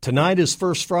Tonight is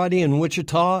First Friday in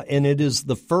Wichita, and it is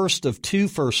the first of two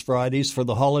First Fridays for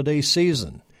the holiday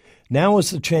season. Now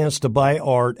is the chance to buy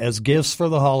art as gifts for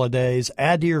the holidays,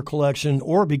 add to your collection,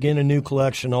 or begin a new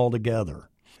collection altogether.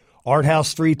 Art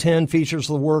House 310 features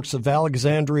the works of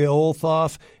Alexandria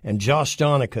Olthoff and Josh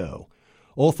Jonico.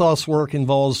 Olthoff's work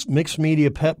involves mixed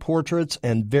media pet portraits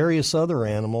and various other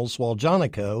animals, while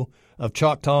Jonico, of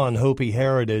Choctaw and Hopi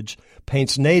heritage,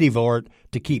 paints native art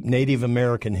to keep Native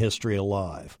American history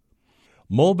alive.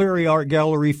 Mulberry Art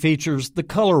Gallery features The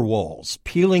Color Walls,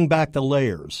 Peeling Back the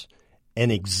Layers, an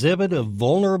exhibit of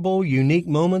vulnerable, unique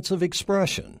moments of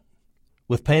expression,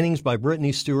 with paintings by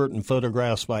Brittany Stewart and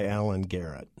photographs by Alan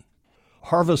Garrett.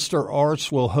 Harvester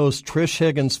Arts will host Trish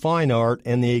Higgins' Fine Art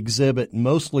and the exhibit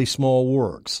Mostly Small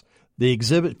Works. The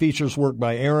exhibit features work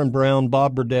by Aaron Brown,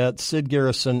 Bob Burdette, Sid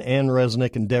Garrison, Ann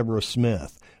Resnick, and Deborah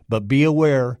Smith. But be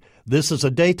aware, this is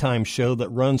a daytime show that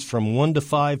runs from 1 to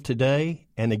 5 today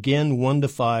and again 1 to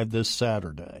 5 this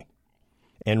Saturday.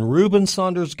 And Reuben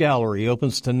Saunders Gallery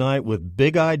opens tonight with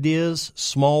Big Ideas,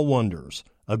 Small Wonders,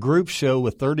 a group show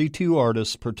with 32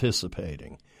 artists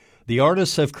participating. The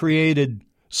artists have created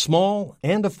small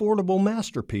and affordable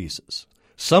masterpieces.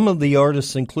 Some of the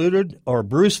artists included are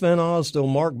Bruce Van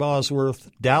Osdale, Mark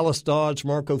Bosworth, Dallas Dodge,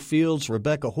 Marco Fields,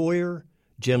 Rebecca Hoyer,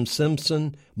 Jim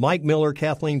Simpson, Mike Miller,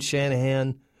 Kathleen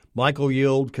Shanahan, Michael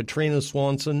Yield, Katrina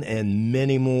Swanson, and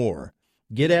many more.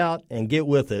 Get out and get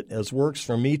with it, as works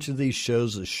from each of these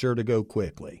shows is sure to go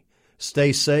quickly.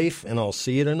 Stay safe, and I'll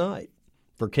see you tonight.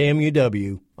 For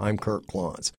KMUW, I'm Curt Clonts.